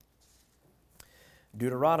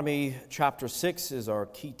Deuteronomy chapter 6 is our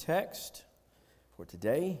key text for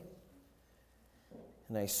today.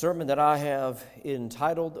 And a sermon that I have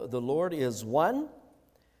entitled, "The Lord is One."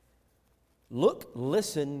 Look,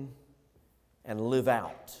 listen, and live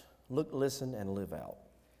out. Look, listen, and live out.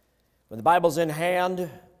 When the Bible's in hand,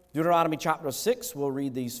 Deuteronomy chapter 6, we'll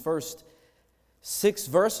read these first 6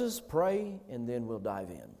 verses, pray, and then we'll dive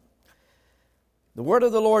in. The word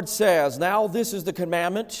of the Lord says, "Now this is the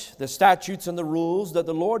commandment, the statutes and the rules that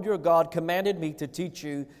the Lord your God commanded me to teach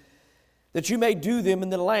you, that you may do them in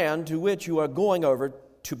the land to which you are going over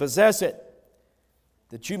to possess it,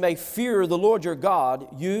 that you may fear the Lord your God,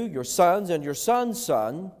 you, your sons, and your son's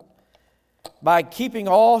son, by keeping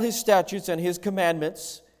all his statutes and his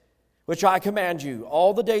commandments, which I command you,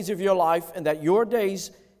 all the days of your life, and that your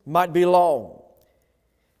days might be long.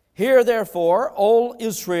 Hear therefore, O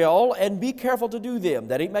Israel, and be careful to do them,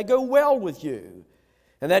 that it may go well with you,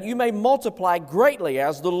 and that you may multiply greatly,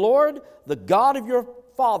 as the Lord, the God of your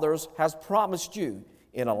fathers, has promised you,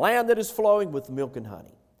 in a land that is flowing with milk and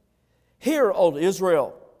honey. Hear, O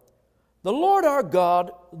Israel, the Lord our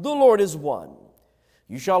God, the Lord is one.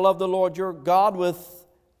 You shall love the Lord your God with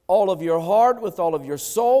all of your heart, with all of your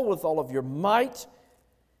soul, with all of your might.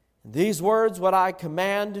 These words, what I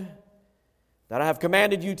command, that I have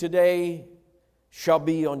commanded you today, shall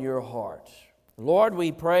be on your heart." Lord, we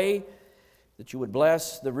pray that you would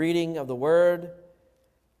bless the reading of the word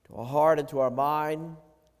to our heart and to our mind.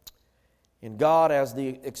 And God, as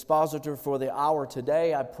the expositor for the hour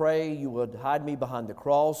today, I pray you would hide me behind the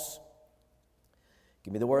cross.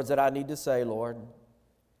 Give me the words that I need to say, Lord.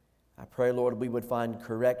 I pray, Lord, we would find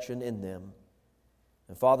correction in them.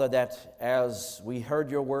 And Father, that as we heard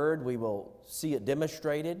your word, we will see it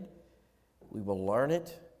demonstrated, we will learn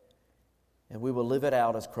it, and we will live it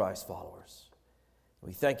out as Christ followers.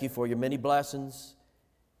 We thank you for your many blessings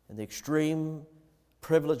and the extreme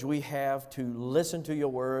privilege we have to listen to your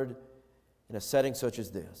word in a setting such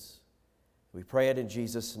as this. We pray it in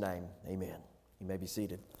Jesus' name. Amen. You may be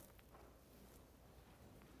seated.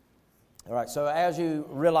 All right, so as you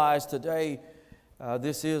realize today,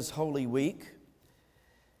 this is Holy Week.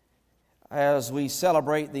 As we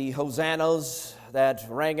celebrate the hosannas that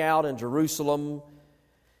rang out in Jerusalem,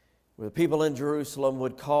 where the people in Jerusalem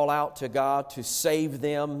would call out to God to save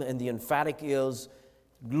them, and the emphatic is,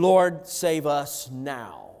 "Lord, save us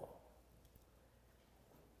now."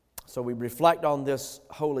 So we reflect on this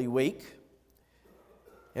Holy Week,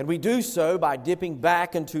 and we do so by dipping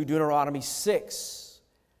back into Deuteronomy 6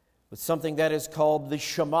 with something that is called the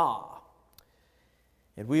Shema.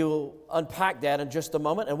 And we will unpack that in just a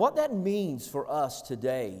moment and what that means for us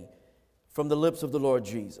today from the lips of the Lord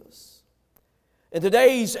Jesus. In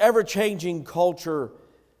today's ever-changing culture,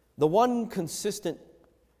 the one consistent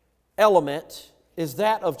element is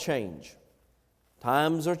that of change.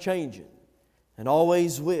 Times are changing and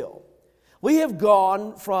always will. We have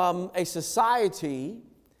gone from a society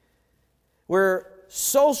where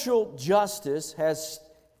social justice has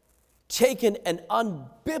taken an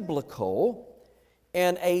unbiblical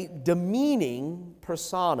and a demeaning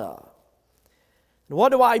persona. And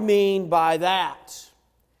what do I mean by that?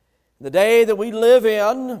 The day that we live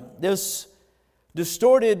in, this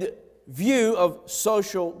distorted view of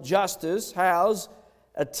social justice has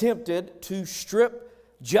attempted to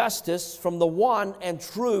strip justice from the one and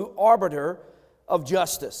true arbiter of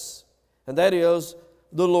justice, and that is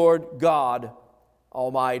the Lord God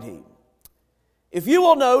Almighty. If you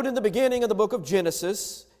will note in the beginning of the book of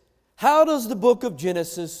Genesis, how does the book of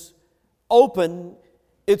Genesis open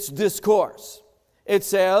its discourse? It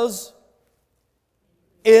says,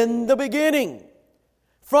 "In the beginning."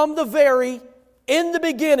 From the very in the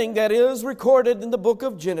beginning that is recorded in the book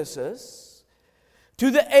of Genesis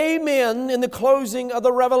to the amen in the closing of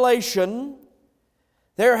the Revelation,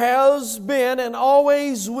 there has been and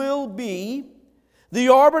always will be the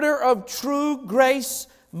arbiter of true grace,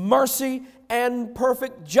 mercy, and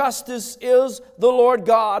perfect justice is the Lord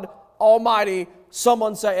God Almighty.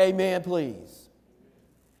 Someone say amen, please.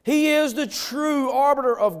 He is the true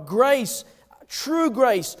arbiter of grace,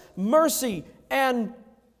 mercy, and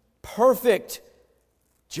perfect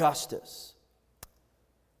justice.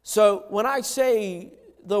 So when I say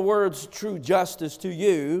the words true justice to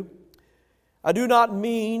you, I do not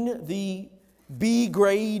mean the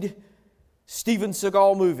B-grade Steven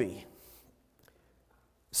Seagal movie.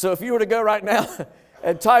 So if you were to go right now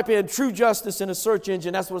and type in true justice in a search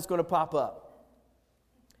engine, that's what's going to pop up.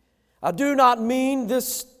 I do not mean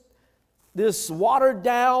this watered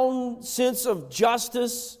down sense of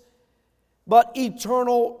justice, but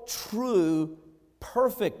eternal, true,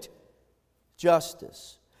 perfect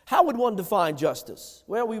justice. How would one define justice?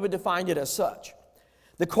 Well, we would define it as such.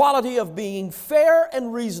 the quality of being fair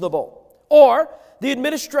and reasonable, or the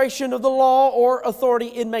administration of the law or authority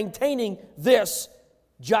in maintaining this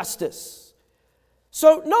justice.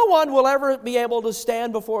 So no one will ever be able to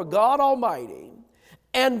stand before God Almighty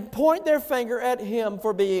and point their finger at Him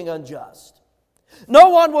for being unjust. No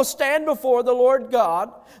one will stand before the Lord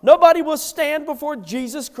God. Nobody will stand before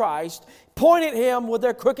Jesus Christ, point at Him with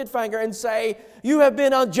their crooked finger and say, "You have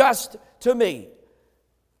been unjust to me."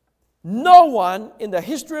 No one in the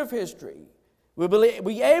history of history will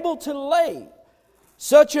be able to lay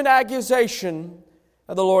such an accusation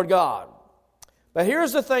of the Lord God. But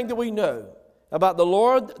here's the thing that we know about the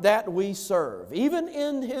Lord that we serve. Even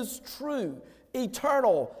in His true,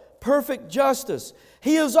 eternal, perfect justice,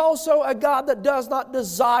 He is also a God that does not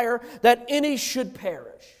desire that any should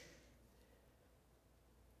perish.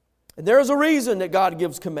 And there is a reason that God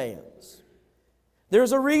gives commands.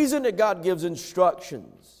 There's a reason that God gives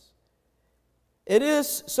instructions. It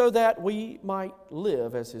is so that we might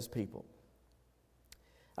live as His people.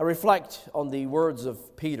 I reflect on the words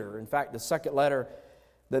of Peter. In fact, the second letter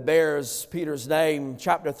that bears Peter's name,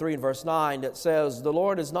 chapter 3 and verse 9, that says, "The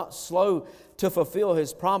Lord is not slow to fulfill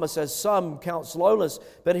His promise, as some count slowness,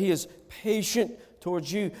 but He is patient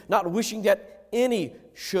towards you, not wishing that any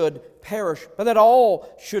should perish, but that all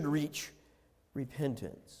should reach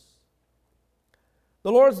repentance."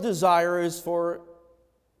 The Lord's desire is for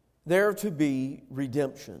there to be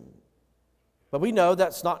redemption. But we know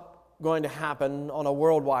that's not going to happen on a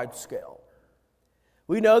worldwide scale.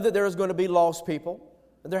 We know that there is going to be lost people,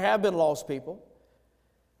 and there have been lost people,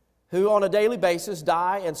 who on a daily basis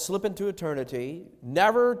die and slip into eternity,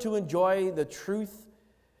 never to enjoy the truth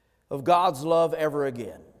of God's love ever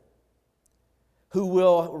again.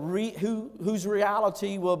 Whose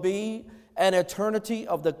reality will be an eternity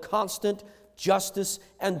of the constant justice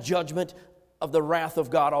and judgment of the wrath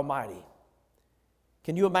of God Almighty.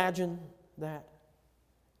 Can you imagine that?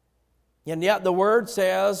 And yet the Word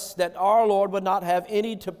says that our Lord would not have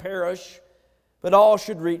any to perish, but all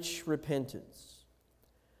should reach repentance.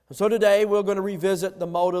 And so today we're going to revisit the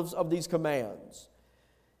motives of these commands.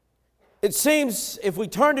 It seems, if we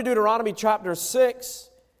turn to Deuteronomy chapter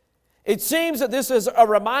 6, it seems that this is a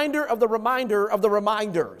reminder of the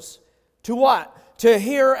reminders. To what? To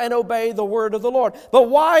hear and obey the word of the Lord. But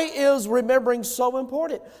why is remembering so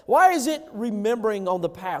important? Why is it remembering on the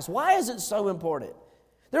past? Why is it so important?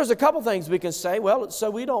 There's a couple things we can say. Well, it's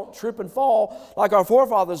so we don't trip and fall like our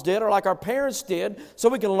forefathers did or like our parents did, so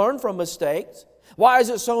we can learn from mistakes. Why is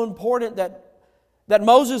it so important that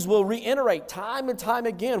Moses will reiterate time and time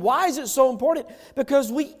again? Why is it so important? Because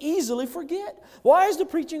we easily forget. Why is the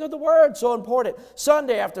preaching of the Word so important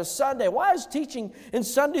Sunday after Sunday? Why is teaching in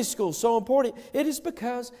Sunday school so important? It is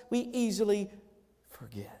because we easily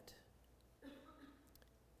forget.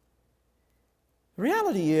 The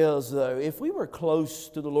reality is, though, if we were close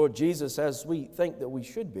to the Lord Jesus as we think that we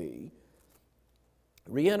should be,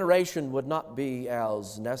 reiteration would not be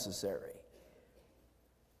as necessary.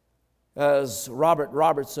 As Robert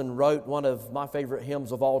Robertson wrote, one of my favorite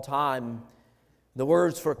hymns of all time, the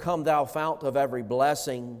words for "Come Thou Fount of Every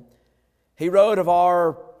Blessing," he wrote of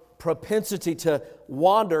our propensity to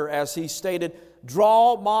wander, as he stated,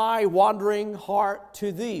 "Draw my wandering heart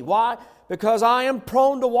to Thee." Why? Because I am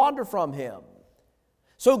prone to wander from Him.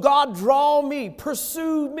 So God, draw me,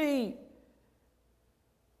 pursue me.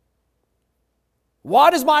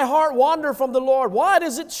 Why does my heart wander from the Lord? Why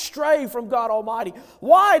does it stray from God Almighty?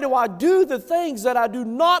 Why do I do the things that I do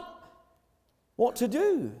not want to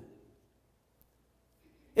do?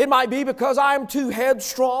 It might be because I am too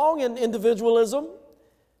headstrong in individualism.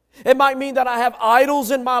 It might mean that I have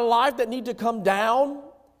idols in my life that need to come down.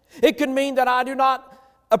 It could mean that I do not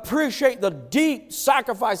appreciate the deep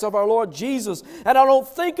sacrifice of our Lord Jesus, and I don't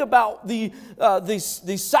think about the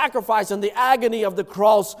sacrifice and the agony of the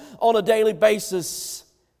cross on a daily basis.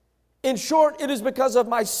 In short, it is because of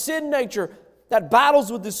my sin nature that battles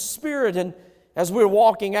with the Spirit. And as we're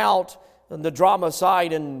walking out on the drama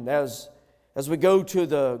side, and as we go to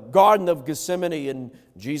the Garden of Gethsemane, and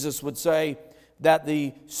Jesus would say that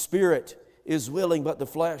the Spirit is willing, but the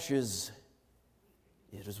flesh is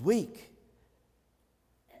weak.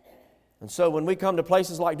 And so when we come to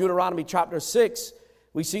places like Deuteronomy chapter 6,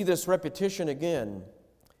 we see this repetition again.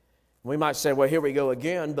 We might say, well, here we go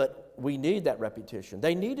again, but we need that repetition.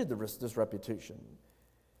 They needed this repetition.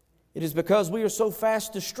 It is because we are so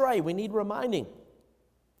fast to stray. We need reminding.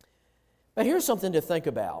 But here's something to think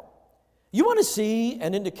about. You want to see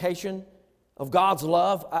an indication of God's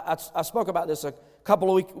love? I spoke about this a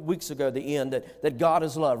couple of weeks ago at the end, that God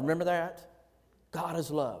is love. Remember that? God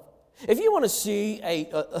is love. If you want to see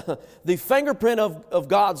the fingerprint of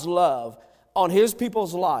God's love, on His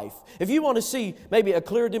people's life, if you want to see maybe a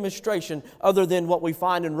clear demonstration other than what we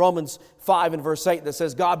find in Romans 5 and verse 8 that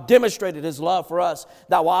says God demonstrated His love for us,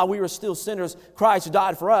 that while we were still sinners, Christ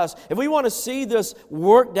died for us. If we want to see this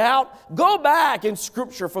worked out, go back in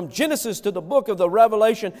Scripture from Genesis to the book of the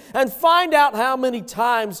Revelation and find out how many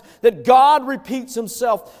times that God repeats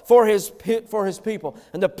Himself for His people.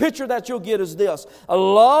 And the picture that you'll get is this: a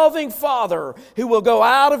loving Father who will go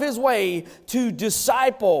out of His way to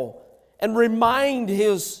disciple and remind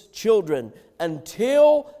His children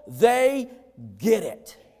until they get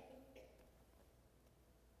it.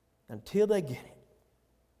 Until they get it.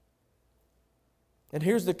 And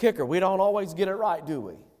here's the kicker: we don't always get it right, do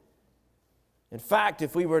we? In fact,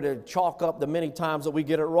 if we were to chalk up the many times that we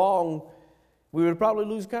get it wrong, we would probably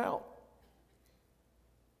lose count.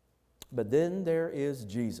 But then there is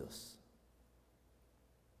Jesus,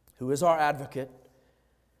 who is our advocate,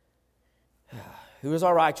 who is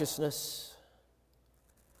our righteousness.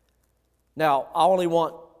 Now, I only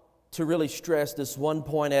want to really stress this one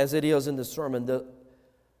point, as it is in the sermon, that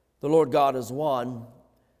the Lord God is one.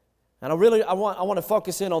 And I want to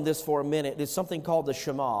focus in on this for a minute. It's something called the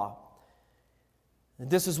Shema.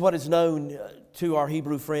 And this is what is known to our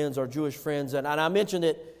Hebrew friends, our Jewish friends. And I mentioned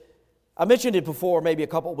it before, maybe a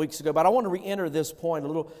couple of weeks ago, but I want to re-enter this point a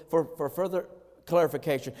little for further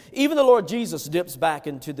clarification. Even the Lord Jesus dips back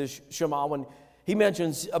into the Shema when He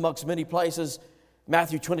mentions, amongst many places,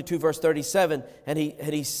 Matthew 22, verse 37, and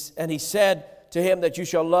he said to him that you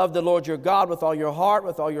shall love the Lord your God with all your heart,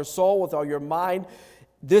 with all your soul, with all your mind.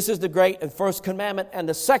 This is the great and first commandment, and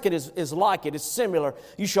the second is like it, is similar.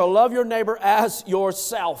 You shall love your neighbor as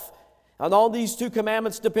yourself. And on these two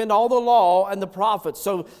commandments depend all the law and the prophets.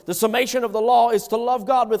 So the summation of the law is to love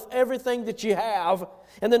God with everything that you have,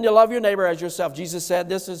 and then you love your neighbor as yourself. Jesus said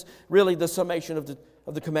this is really the summation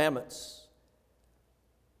of the commandments.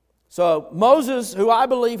 So Moses, who I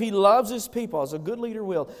believe he loves his people, as a good leader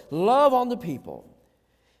will, love on the people.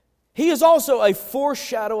 He is also a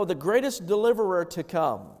foreshadow of the greatest deliverer to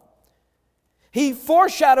come. He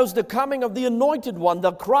foreshadows the coming of the anointed one,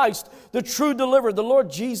 the Christ, the true deliverer, the Lord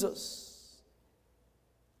Jesus.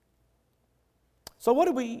 So what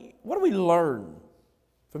do we learn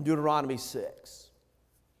from Deuteronomy 6?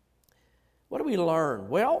 What do we learn?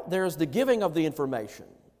 Well, there's the giving of the information.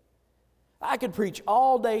 I could preach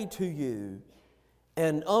all day to you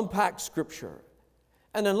and unpack Scripture.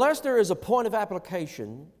 And unless there is a point of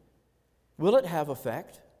application, will it have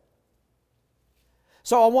effect?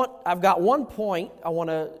 So I've got one point I want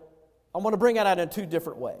to bring it out in two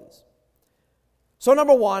different ways. So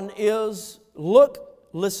number one is look,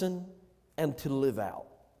 listen, and to live out.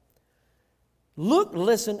 Look,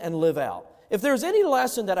 listen, and live out. If there's any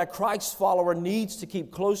lesson that a Christ follower needs to keep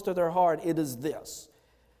close to their heart, it is this: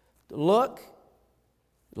 look,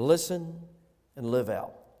 listen, and live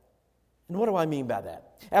out. And what do I mean by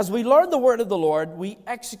that? As we learn the word of the Lord, we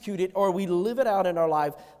execute it or we live it out in our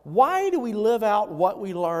life. Why do we live out what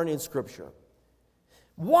we learn in Scripture?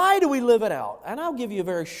 Why do we live it out? And I'll give you a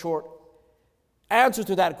very short answer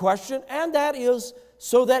to that question, and that is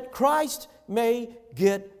so that Christ may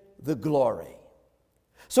get the glory.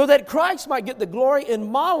 So that Christ might get the glory in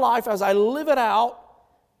my life as I live it out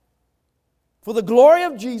for the glory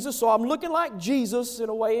of Jesus. So I'm looking like Jesus in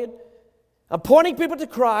a way. I'm pointing people to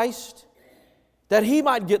Christ that He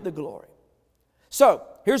might get the glory. So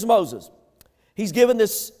here's Moses. He's given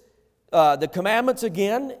this, the commandments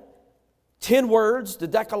again, 10 words, the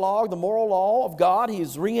Decalogue, the moral law of God.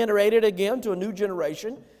 He's reiterated again to a new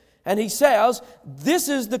generation. And he says, this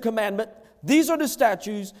is the commandment, these are the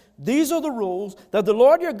statutes, these are the rules that the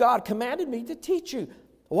Lord your God commanded me to teach you.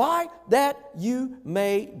 Why? That you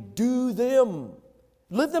may do them.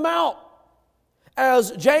 Live them out.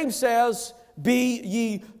 As James says, be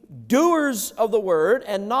ye doers of the word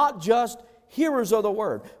and not just hearers of the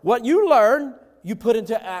word. What you learn, you put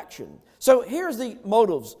into action. So here's the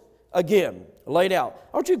motives again laid out.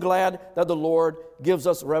 Aren't you glad that the Lord gives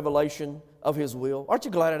us revelation of His will? Aren't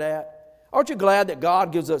you glad of that? Aren't you glad that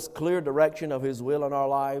God gives us clear direction of His will in our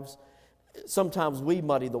lives? Sometimes we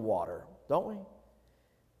muddy the water, don't we?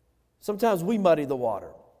 Sometimes we muddy the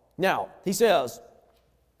water. Now, he says,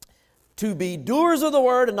 to be doers of the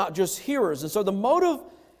word and not just hearers. And so the motive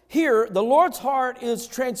here, the Lord's heart is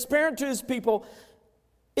transparent to His people.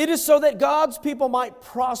 It is so that God's people might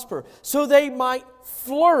prosper, so they might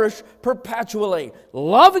flourish perpetually,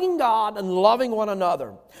 loving God and loving one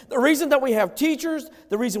another. The reason that we have teachers,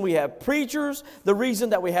 the reason we have preachers, the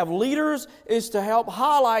reason that we have leaders is to help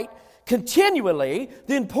highlight continually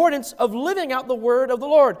the importance of living out the word of the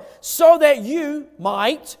Lord, so that you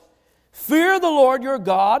might fear the Lord your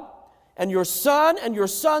God and your son and your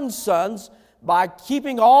son's sons by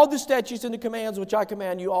keeping all the statutes and the commands which I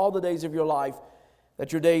command you all the days of your life,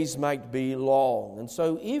 that your days might be long. And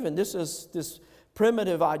so even this is this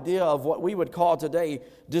primitive idea of what we would call today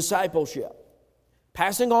discipleship.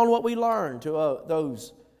 Passing on what we learned to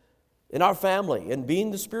those in our family and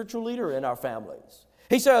being the spiritual leader in our families.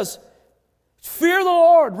 He says, fear the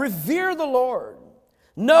Lord, revere the Lord.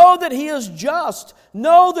 Know that He is just.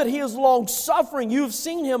 Know that He is long-suffering. You have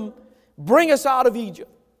seen Him bring us out of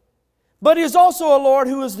Egypt. But He is also a Lord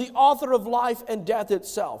who is the author of life and death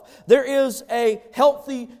itself. There is a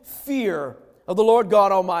healthy fear of the Lord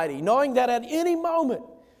God Almighty, knowing that at any moment,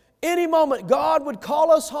 God would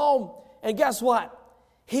call us home. And guess what?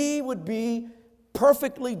 He would be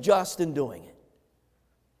perfectly just in doing it.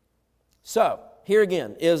 So, here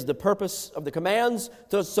again is the purpose of the commands,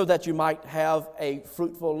 so that you might have a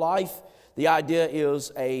fruitful life. The idea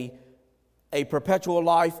is a perpetual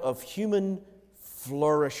life of human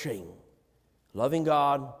flourishing, loving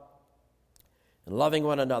God and loving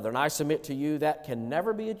one another. And I submit to you that can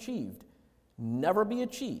never be achieved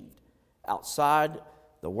outside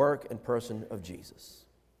the work and person of Jesus.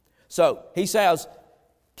 So, he says,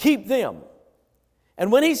 keep them.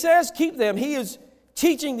 And when he says keep them, he is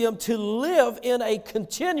teaching them to live in a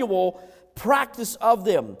continual practice of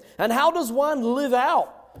them. And how does one live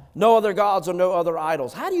out no other gods or no other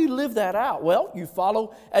idols? How do you live that out? Well, you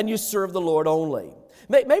follow and you serve the Lord only.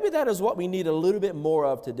 Maybe that is what we need a little bit more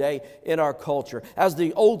of today in our culture. As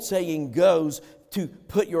the old saying goes, to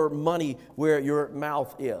put your money where your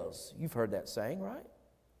mouth is. You've heard that saying, right?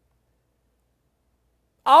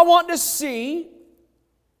 I want to see,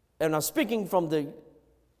 and I'm speaking from the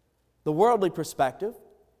worldly perspective,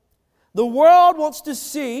 the world wants to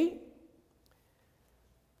see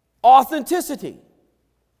authenticity.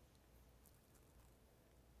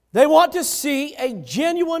 They want to see a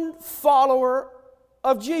genuine follower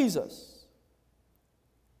of Jesus.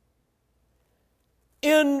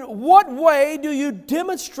 In what way do you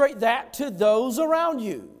demonstrate that to those around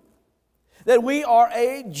you? That we are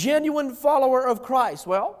a genuine follower of Christ?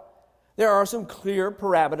 Well, there are some clear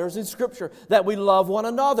parameters in Scripture that we love one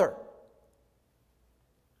another.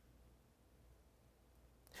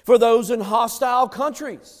 For those in hostile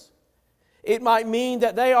countries, it might mean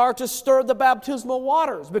that they are to stir the baptismal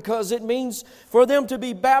waters, because it means for them to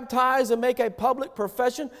be baptized and make a public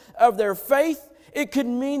profession of their faith. It could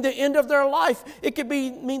mean the end of their life. It could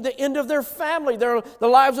mean the end of their family. The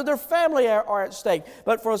lives of their family are at stake.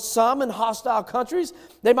 But for some in hostile countries,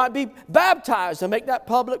 they might be baptized and make that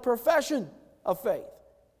public profession of faith.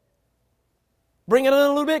 Bring it in a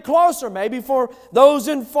little bit closer. Maybe for those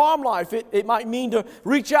in farm life, it might mean to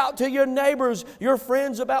reach out to your neighbors, your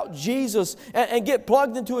friends about Jesus, and get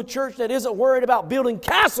plugged into a church that isn't worried about building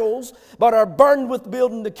castles, but are burdened with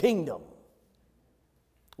building the kingdom.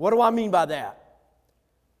 What do I mean by that?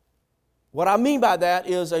 What I mean by that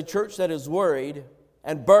is a church that is worried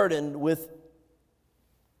and burdened with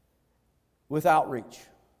outreach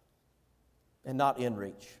and not in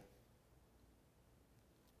reach.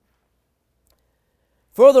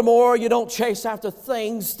 Furthermore, you don't chase after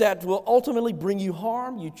things that will ultimately bring you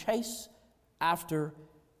harm. You chase after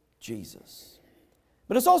Jesus.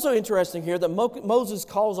 But it's also interesting here that Moses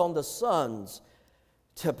calls on the sons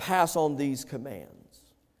to pass on these commands.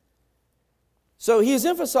 So he is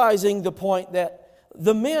emphasizing the point that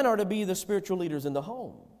the men are to be the spiritual leaders in the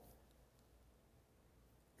home.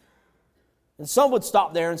 And some would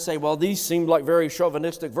stop there and say, well, these seem like very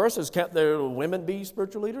chauvinistic verses. Can't the women be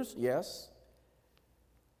spiritual leaders? Yes.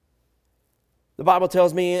 The Bible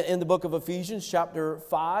tells me in the book of Ephesians, chapter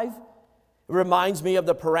 5, it reminds me of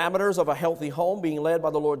the parameters of a healthy home being led by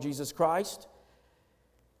the Lord Jesus Christ.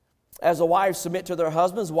 As the wives submit to their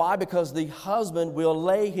husbands. Why? Because the husband will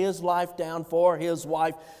lay his life down for his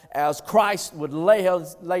wife as Christ would lay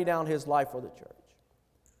down his life for the church.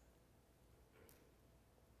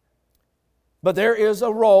 But there is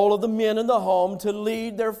a role of the men in the home to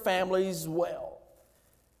lead their families well.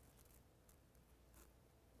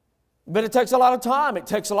 But it takes a lot of time. It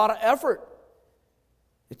takes a lot of effort.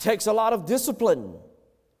 It takes a lot of discipline.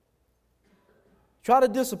 Try to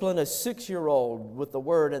discipline a 6-year-old with the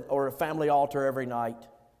word or a family altar every night.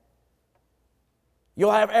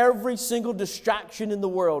 You'll have every single distraction in the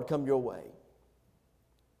world come your way.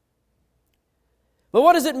 But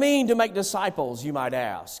what does it mean to make disciples, you might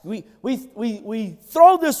ask? We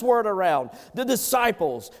throw this word around. The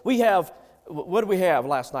disciples. We have, what did we have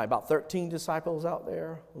last night? About 13 disciples out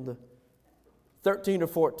there? 13 or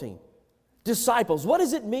 14. Disciples. What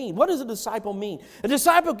does it mean? What does a disciple mean? A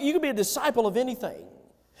disciple, you can be a disciple of anything.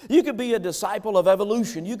 You could be a disciple of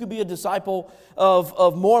evolution. You could be a disciple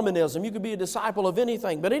of Mormonism. You could be a disciple of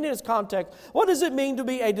anything. But in its context, what does it mean to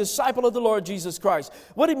be a disciple of the Lord Jesus Christ?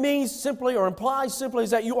 What it means simply or implies simply is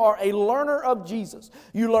that you are a learner of Jesus.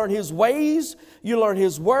 You learn His ways, you learn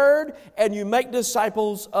His Word, and you make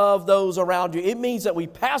disciples of those around you. It means that we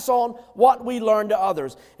pass on what we learn to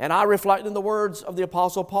others. And I reflect in the words of the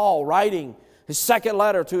Apostle Paul, writing his second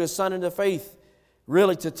letter to his son in the faith,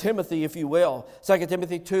 really to Timothy, if you will. 2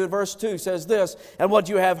 Timothy 2 verse 2 says this, "And what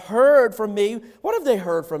you have heard from me," what have they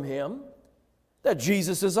heard from Him? That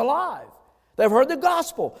Jesus is alive. They've heard the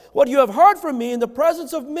gospel. "What you have heard from me in the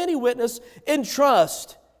presence of many witnesses,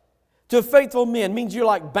 entrust to faithful men," means you're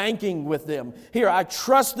like banking with them. "Here, I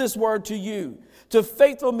trust this word to you, to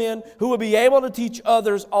faithful men who will be able to teach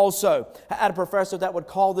others also." I had a professor that would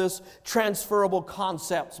call this transferable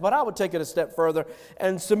concepts, but I would take it a step further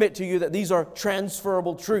and submit to you that these are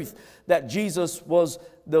transferable truth, that Jesus was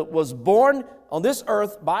born on this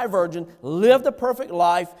earth by a virgin, lived a perfect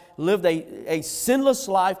life, lived a sinless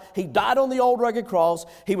life. He died on the old rugged cross.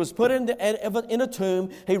 He was put in a tomb.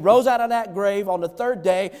 He rose out of that grave on the third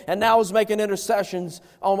day and now is making intercessions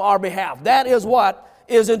on our behalf. That is what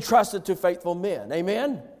is entrusted to faithful men.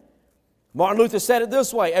 Amen? Martin Luther said it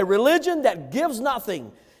this way: "A religion that gives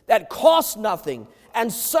nothing, that costs nothing,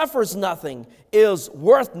 and suffers nothing is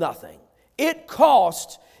worth nothing." It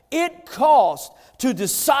cost to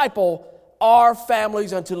disciple our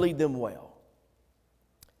families and to lead them well.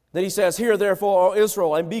 Then he says, "Hear therefore, O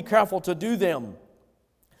Israel, and be careful to do them,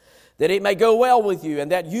 that it may go well with you,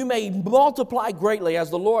 and that you may multiply greatly, as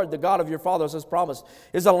the Lord, the God of your fathers, has promised,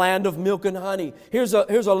 is a land of milk and honey." Here's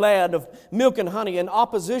a land of milk and honey in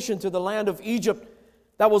opposition to the land of Egypt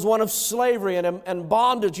that was one of slavery and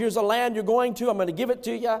bondage. Here's a land you're going to. I'm going to give it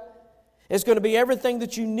to you. It's going to be everything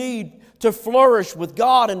that you need to flourish with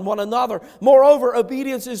God and one another. Moreover,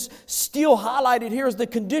 obedience is still highlighted here as the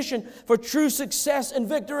condition for true success and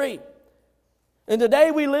victory. And the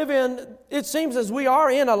day we live in, it seems as we are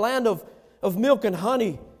in a land of milk and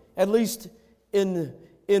honey, at least in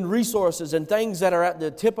resources and things that are at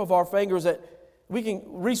the tip of our fingers, that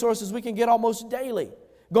resources we can get almost daily.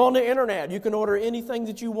 Go on the internet. You can order anything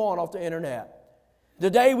that you want off the internet.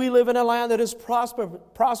 Today we live in a land that is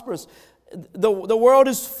prosperous. The world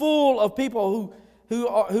is full of people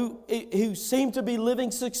who seem to be living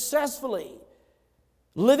successfully,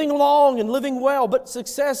 living long and living well. But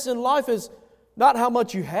success in life is not how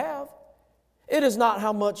much you have. It is not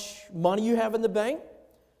how much money you have in the bank.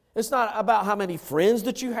 It's not about how many friends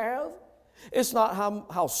that you have. It's not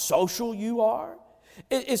how social you are.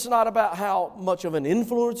 It's not about how much of an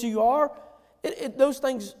influencer you are. Those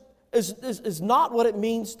things is not what it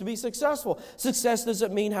means to be successful. Success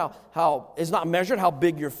doesn't mean how it's not measured how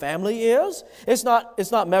big your family is. It's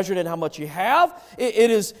not measured in how much you have. It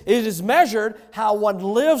is measured how one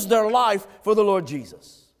lives their life for the Lord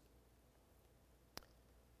Jesus.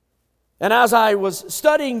 And as I was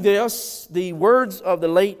studying this, the words of the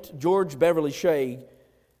late George Beverly Shea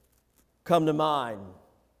come to mind.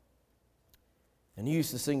 And he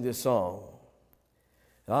used to sing this song.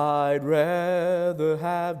 "I'd rather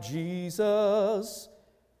have Jesus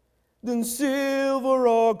than silver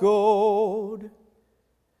or gold.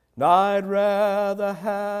 I'd rather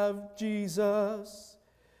have Jesus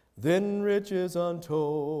than riches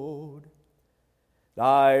untold.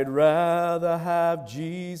 I'd rather have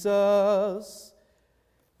Jesus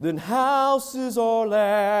than houses or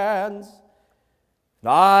lands.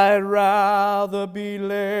 I'd rather be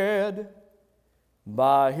led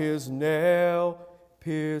by His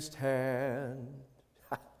nail-pierced hand."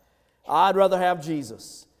 I'd rather have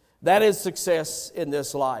Jesus. That is success in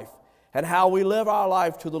this life and how we live our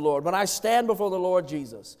life to the Lord. When I stand before the Lord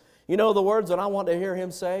Jesus, you know the words that I want to hear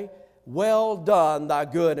Him say? "Well done, thy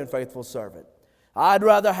good and faithful servant." I'd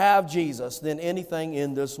rather have Jesus than anything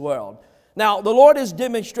in this world. Now, the Lord is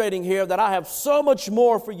demonstrating here that I have so much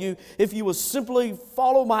more for you if you will simply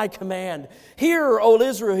follow my command. "Hear, O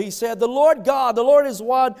Israel," He said, "the Lord God, the Lord is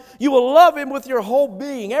one. You will love Him with your whole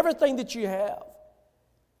being," everything that you have.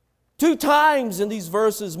 2 times in these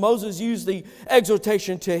verses, Moses used the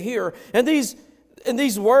exhortation to hear. And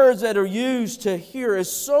these words that are used to hear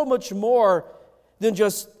is so much more than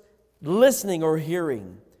just listening or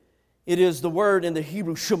hearing. It is the word in the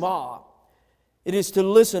Hebrew, Shema. It is to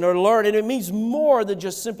listen or learn, and it means more than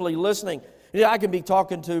just simply listening. I can be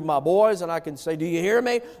talking to my boys, and I can say, "Do you hear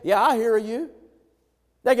me?" "Yeah, I hear you."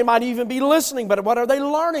 They might even be listening, but what are they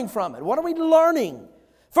learning from it? What are we learning?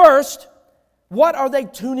 First, what are they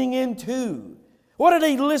tuning into? What are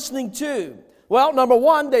they listening to? Well, number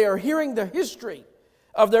one, they are hearing the history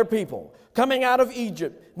of their people coming out of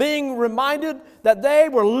Egypt, being reminded that they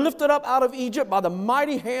were lifted up out of Egypt by the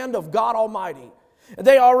mighty hand of God Almighty.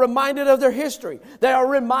 They are reminded of their history. They are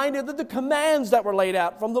reminded of the commands that were laid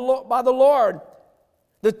out by the Lord.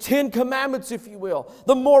 The 10 Commandments, if you will,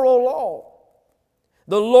 the moral law.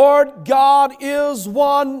 The Lord God is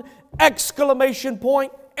one, exclamation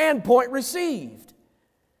point, and point received.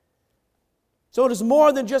 So it is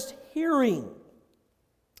more than just hearing.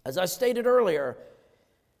 As I stated earlier,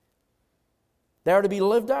 they are to be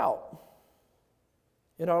lived out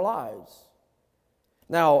in our lives.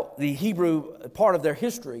 Now, the Hebrew part of their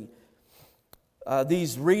history,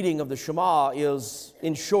 these reading of the Shema is,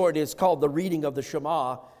 in short, it's called the reading of the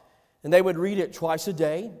Shema. And they would read it twice a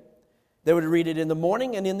day. They would read it in the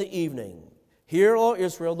morning and in the evening. Hear, O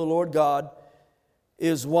Israel, the Lord God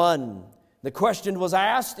is one. The question was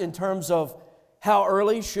asked in terms of how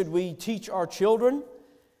early should we teach our children.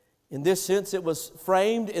 In this sense, it was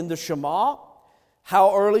framed in the Shema.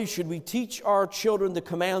 How early should we teach our children the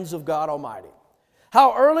commands of God Almighty?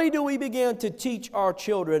 How early do we begin to teach our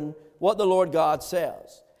children what the Lord God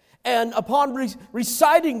says? And upon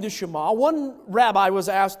reciting the Shema, one rabbi was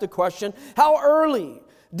asked the question, how early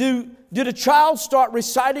did a child start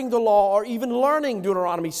reciting the law or even learning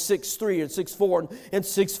Deuteronomy 6:3 and 6:4 and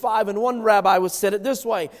 6:5? And one rabbi said it this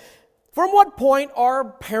way, from what point are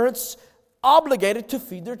parents obligated to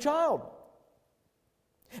feed their child?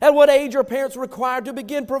 At what age are parents required to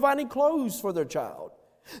begin providing clothes for their child?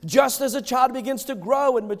 Just as a child begins to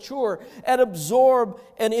grow and mature and absorb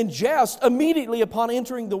and ingest immediately upon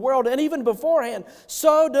entering the world and even beforehand,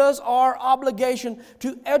 so does our obligation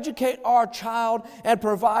to educate our child and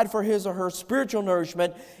provide for his or her spiritual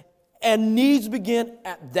nourishment and needs begin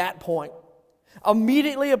at that point.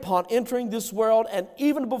 Immediately upon entering this world and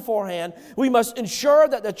even beforehand, we must ensure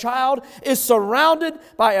that the child is surrounded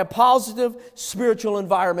by a positive spiritual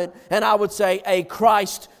environment, and I would say a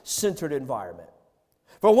Christ-centered environment.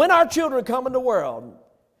 For when our children come into the world,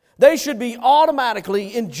 they should be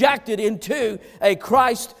automatically injected into a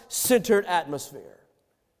Christ-centered atmosphere.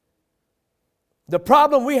 The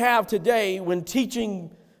problem we have today when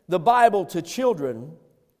teaching the Bible to children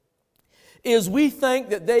is we think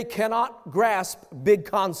that they cannot grasp big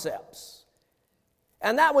concepts.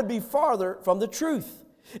 And that would be farther from the truth.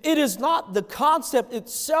 It is not the concept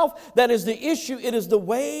itself that is the issue, it is the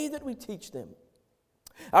way that we teach them.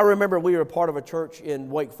 I remember we were a part of a church in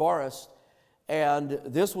Wake Forest, and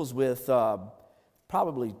this was with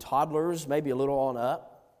probably toddlers, maybe a little on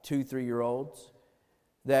up, 2-3-year-olds,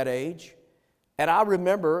 that age. And I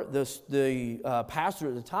remember the pastor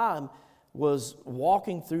at the time was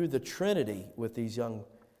walking through the Trinity with these young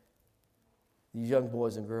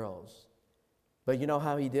boys and girls. But you know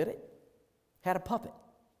how he did it? Had a puppet.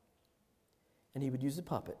 And he would use the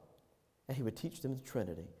puppet, and he would teach them the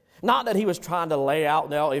Trinity. Not that he was trying to lay out,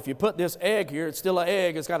 now, if you put this egg here, it's still an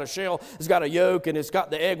egg, it's got a shell, it's got a yolk, and it's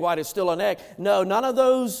got the egg white, it's still an egg. No, none of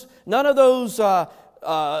those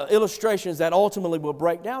illustrations that ultimately will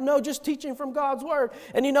break down. No, just teaching from God's Word.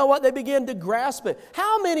 And you know what? They begin to grasp it.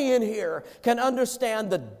 How many in here can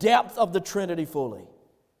understand the depth of the Trinity fully?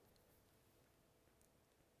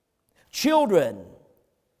 Children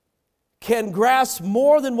can grasp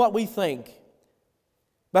more than what we think.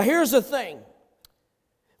 But here's the thing.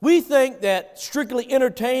 We think that strictly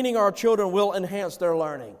entertaining our children will enhance their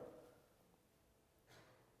learning.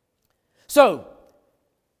 So,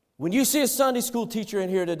 when you see a Sunday school teacher in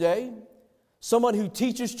here today, someone who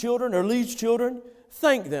teaches children or leads children,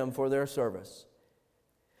 thank them for their service.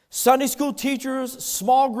 Sunday school teachers,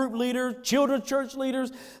 small group leaders, children's church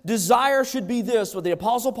leaders, desire should be this, what the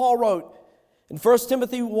Apostle Paul wrote in 1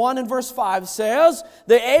 Timothy 1 and verse 5 says,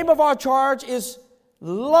 the aim of our charge is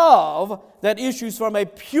love that issues from a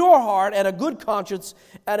pure heart and a good conscience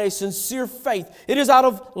and a sincere faith. It is out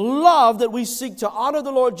of love that we seek to honor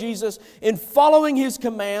the Lord Jesus in following His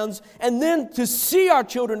commands and then to see our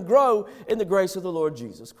children grow in the grace of the Lord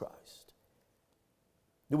Jesus Christ.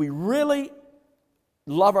 Do we really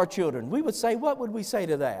love our children? We would say, what would we say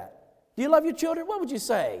to that? Do you love your children? What would you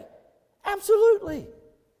say? Absolutely.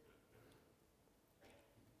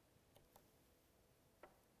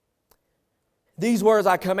 These words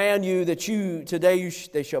I command you that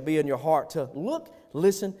they shall be in your heart to look,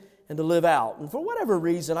 listen, and to live out. And for whatever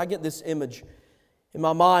reason, I get this image in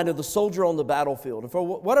my mind of the soldier on the battlefield. And for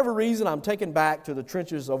whatever reason, I'm taken back to the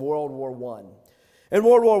trenches of World War I. In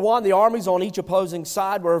World War I, the armies on each opposing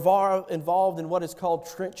side were involved in what is called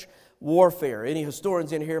trench warfare. Any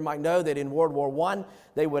historians in here might know that in World War I,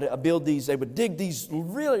 they would dig these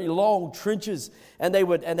really long trenches, and they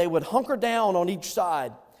would hunker down on each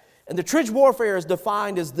side. And the trench warfare is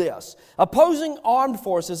defined as this: opposing armed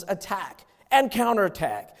forces attack and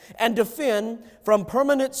counterattack and defend from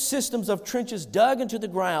permanent systems of trenches dug into the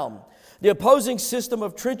ground. The opposing system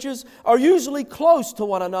of trenches are usually close to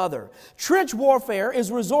one another. Trench warfare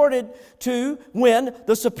is resorted to when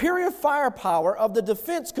the superior firepower of the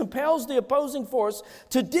defense compels the opposing force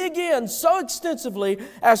to dig in so extensively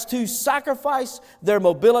as to sacrifice their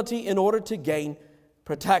mobility in order to gain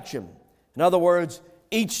protection. In other words,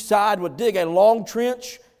 each side would dig a long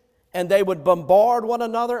trench and they would bombard one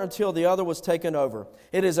another until the other was taken over.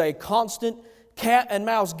 It is a constant cat and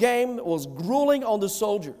mouse game that was grueling on the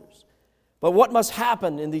soldiers. But what must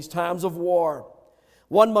happen in these times of war?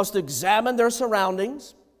 One must examine their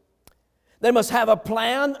surroundings. They must have a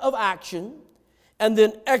plan of action and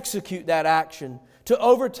then execute that action to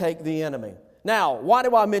overtake the enemy. Now, why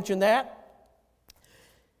do I mention that?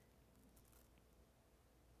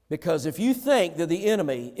 Because if you think that the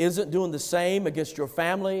enemy isn't doing the same against your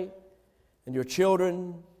family and your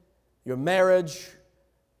children, your marriage,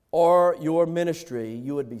 or your ministry,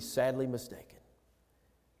 you would be sadly mistaken.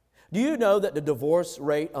 Do you know that the divorce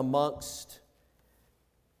rate amongst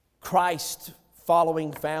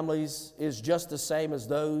Christ-following families is just the same as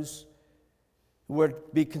those who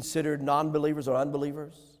would be considered non-believers or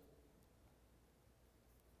unbelievers?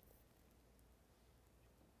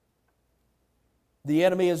 The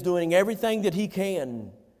enemy is doing everything that he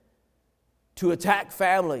can to attack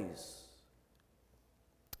families.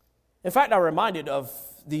 In fact, I'm reminded of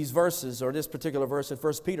these verses, or this particular verse in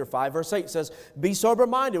 1 Peter 5, verse 8 says, be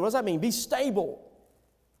sober-minded. What does that mean? Be stable.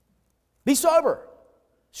 Be sober.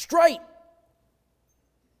 Straight.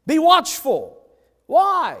 Be watchful.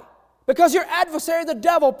 Why? Because your adversary, the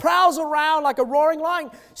devil, prowls around like a roaring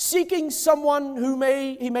lion, seeking someone who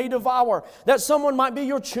he may devour. That someone might be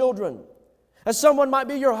your children. That someone might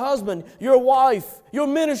be your husband, your wife, your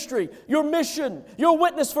ministry, your mission, your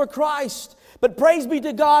witness for Christ. But praise be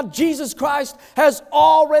to God, Jesus Christ has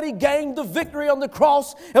already gained the victory on the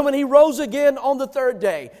cross and when He rose again on the third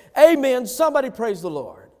day. Amen. Somebody praise the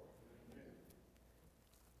Lord.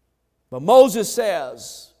 But Moses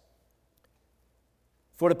says,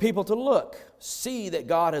 for the people to look, see that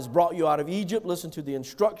God has brought you out of Egypt, listen to the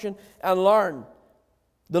instruction, and learn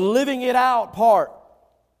the living it out part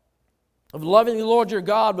of loving the Lord your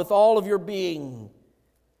God with all of your being,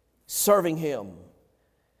 serving Him.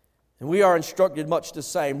 And we are instructed much the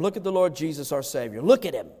same. Look at the Lord Jesus, our Savior. Look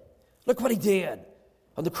at Him. Look what He did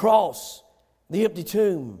on the cross, the empty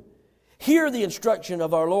tomb. Hear the instruction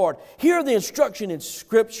of our Lord. Hear the instruction in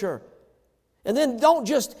Scripture. And then don't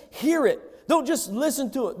just hear it. Don't just listen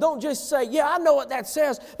to it. Don't just say, yeah, I know what that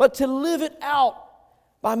says. But to live it out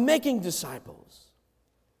by making disciples.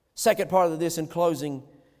 Second part of this in closing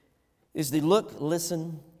is the look,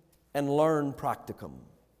 listen, and learn practicum.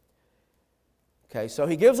 Okay, so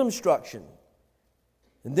He gives them instruction.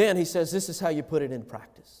 And then He says, this is how you put it in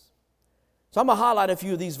practice. So I'm going to highlight a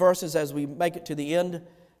few of these verses as we make it to the end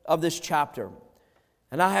of this chapter.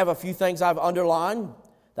 And I have a few things I've underlined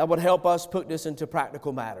that would help us put this into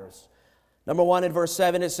practical matters. Number 1, in verse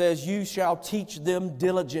 7, it says, you shall teach them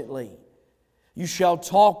diligently. You shall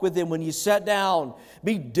talk with them when you sit down.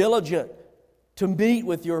 Be diligent to meet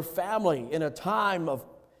with your family in a time of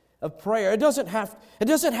prayer. It doesn't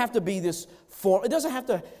have to be this form. You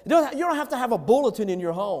don't have to have a bulletin in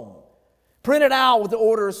your home. Print it out with the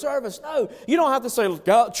order of service. No, you don't have to say,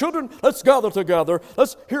 children, let's gather together.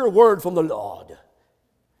 Let's hear a word from the Lord.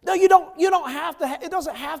 No, you don't have to. It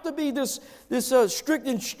doesn't have to be this strict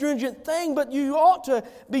and stringent thing, but you ought to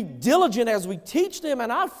be diligent as we teach them,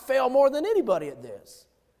 and I fail more than anybody at this.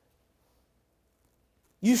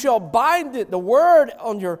 You shall bind it, the word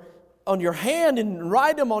on your hand and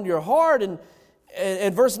write them on your heart.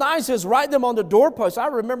 And verse 9 says, write them on the doorposts. I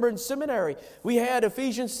remember in seminary, we had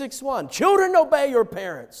Ephesians 6:1. Children, obey your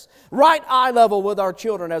parents. Right eye level with our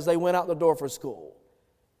children as they went out the door for school.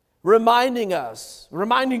 Reminding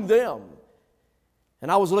them.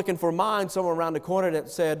 And I was looking for mine somewhere around the corner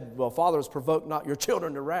that said, well, fathers, provoke not your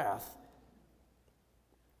children to wrath.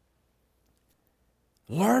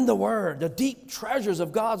 Learn the Word, the deep treasures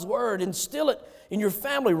of God's Word. Instill it in your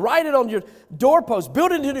family. Write it on your doorpost.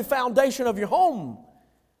 Build it into the foundation of your home.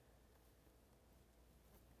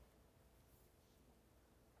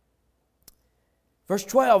 Verse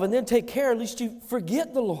 12, and then take care lest you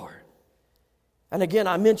forget the Lord. And again,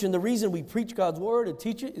 I mentioned the reason we preach God's Word and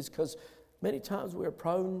teach it is because many times we are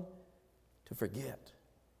prone to forget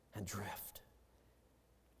and drift.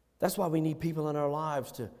 That's why we need people in our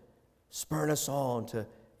lives to spur us on, to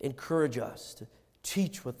encourage us, to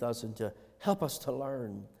teach with us, and to help us to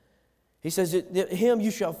learn. He says, Him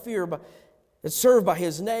you shall fear, that serve by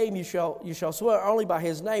His name. You shall swear only by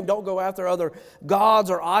His name. Don't go after other gods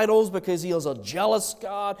or idols, because He is a jealous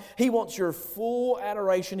God. He wants your full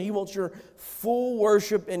adoration. He wants your full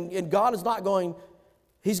worship. And God is not going,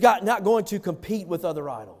 not going to compete with other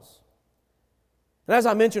idols. And as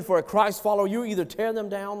I mentioned, for a Christ follower, you either tear them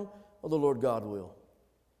down or the Lord God will.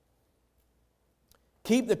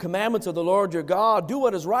 Keep the commandments of the Lord your God. Do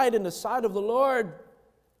what is right in the sight of the Lord.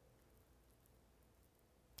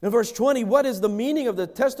 In verse 20, what is the meaning of the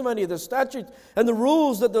testimony of the statutes and the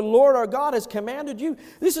rules that the Lord our God has commanded you?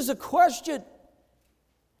 This is a question.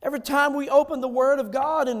 Every time we open the Word of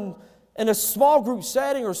God in a small group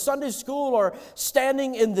setting or Sunday school or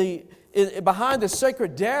standing behind the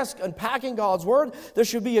sacred desk unpacking God's Word, there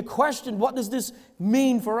should be a question. What does this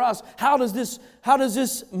mean for us? How does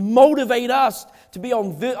this motivate us to be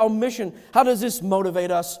on mission? How does this motivate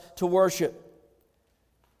us to worship?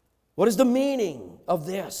 What is the meaning of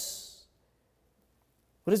this?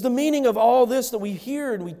 What is the meaning of all this that we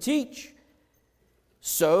hear and we teach?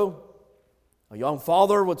 So, a young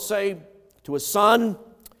father would say to his son,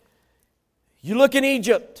 you look in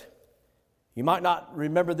Egypt. You might not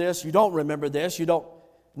remember this. You don't remember this. You don't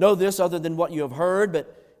know this other than what you have heard.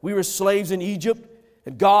 But we were slaves in Egypt,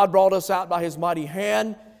 and God brought us out by His mighty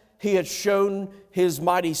hand. He had shown His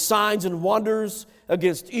mighty signs and wonders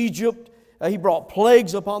against Egypt. He brought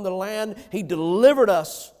plagues upon the land. He delivered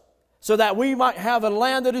us so that we might have a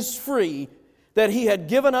land that is free, that He had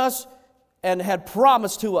given us and had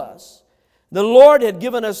promised to us. The Lord had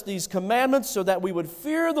given us these commandments so that we would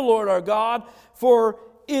fear the Lord our God, for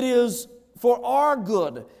it is for our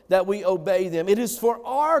good that we obey them. It is for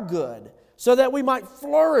our good, so that we might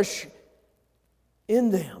flourish in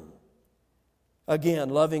them. Again,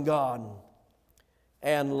 loving God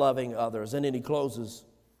and loving others. And then he closes.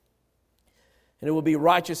 And it will be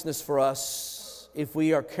righteousness for us if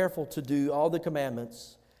we are careful to do all the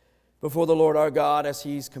commandments before the Lord our God as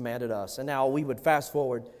He's commanded us. And now we would fast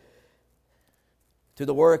forward to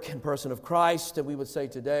the work and person of Christ, and we would say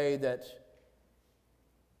today that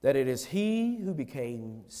it is He who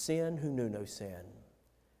became sin, who knew no sin,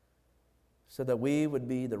 so that we would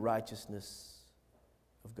be the righteousness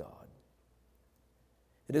of God.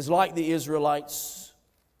 It is like the Israelites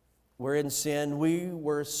were in sin. We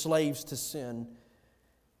were slaves to sin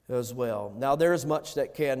as well. Now, there is much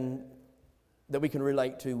that we can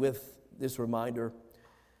relate to with this reminder.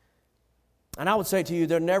 And I would say to you,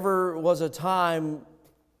 there never was a time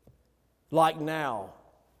like now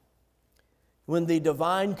when the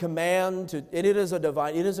divine command, it is a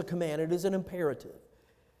command, it is an imperative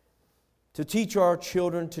to teach our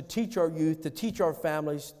children, to teach our youth, to teach our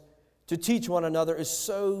families, to teach one another is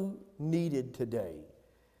so needed today.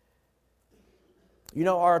 You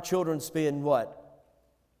know, our children spend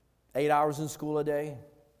 8 hours in school a day?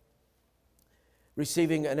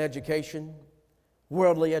 Receiving an education,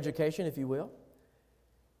 worldly education, if you will.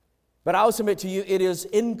 But I will submit to you, it is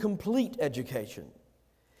incomplete education.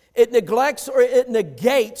 It neglects or it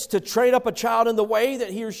negates to train up a child in the way that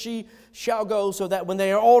he or she shall go, so that when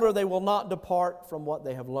they are older, they will not depart from what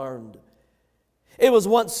they have learned. It was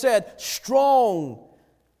once said, strong,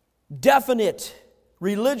 definite,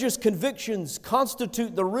 religious convictions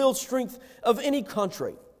constitute the real strength of any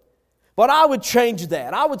country. But I would change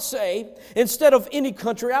that. I would say, instead of any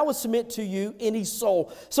country, I would submit to you any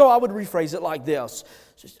soul. So I would rephrase it like this.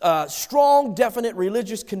 Strong, definite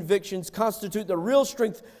religious convictions constitute the real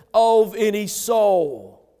strength of any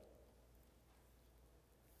soul.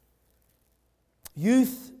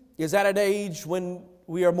 Youth is at an age when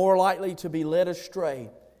we are more likely to be led astray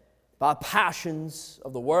by passions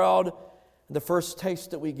of the world, the first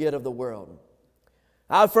taste that we get of the world.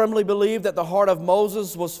 I firmly believe that the heart of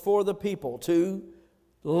Moses was for the people to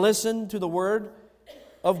listen to the Word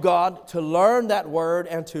of God, to learn that Word,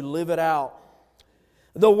 and to live it out.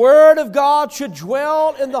 The Word of God should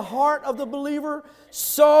dwell in the heart of the believer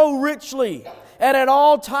so richly and at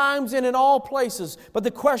all times and in all places. But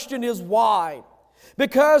the question is why?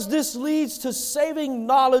 Because this leads to saving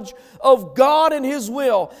knowledge of God and His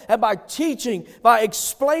will. And by teaching, by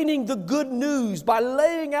explaining the good news, by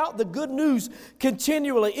laying out the good news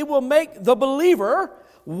continually, it will make the believer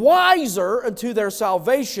wiser unto their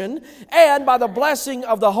salvation, and by the blessing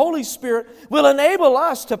of the Holy Spirit will enable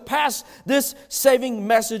us to pass this saving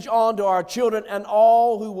message on to our children and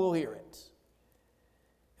all who will hear it.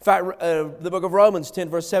 In fact, the book of Romans 10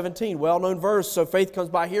 verse 17, well-known verse, so faith comes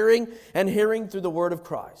by hearing, and hearing through the word of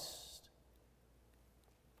Christ.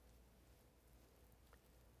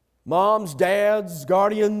 Moms, dads,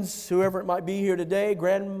 guardians, whoever it might be here today,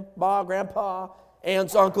 grandma, grandpa,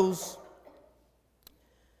 aunts, uncles,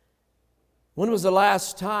 When was the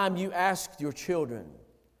last time you asked your children,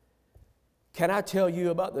 can I tell you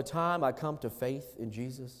about the time I come to faith in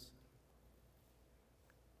Jesus?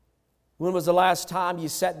 When was the last time you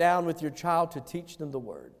sat down with your child to teach them the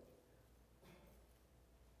Word?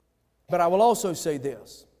 But I will also say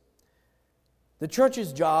this. The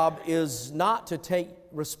church's job is not to take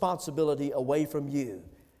responsibility away from you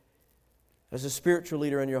as a spiritual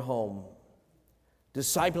leader in your home.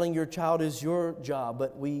 Discipling your child is your job,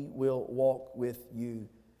 but we will walk with you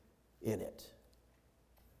in it.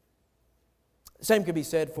 The same can be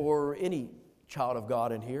said for any child of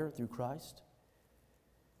God in here through Christ.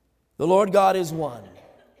 The Lord God is one.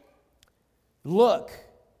 Look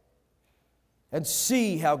and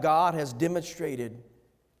see how God has demonstrated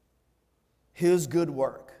His good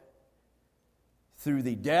work through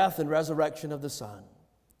the death and resurrection of the Son.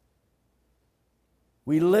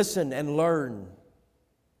 We listen and learn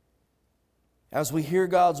as we hear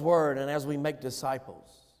God's Word and as we make disciples.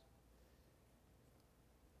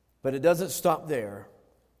 But it doesn't stop there.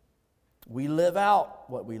 We live out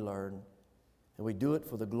what we learn, and we do it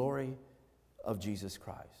for the glory of Jesus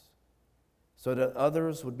Christ, so that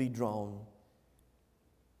others would be drawn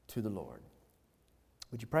to the Lord.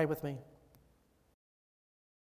 Would you pray with me?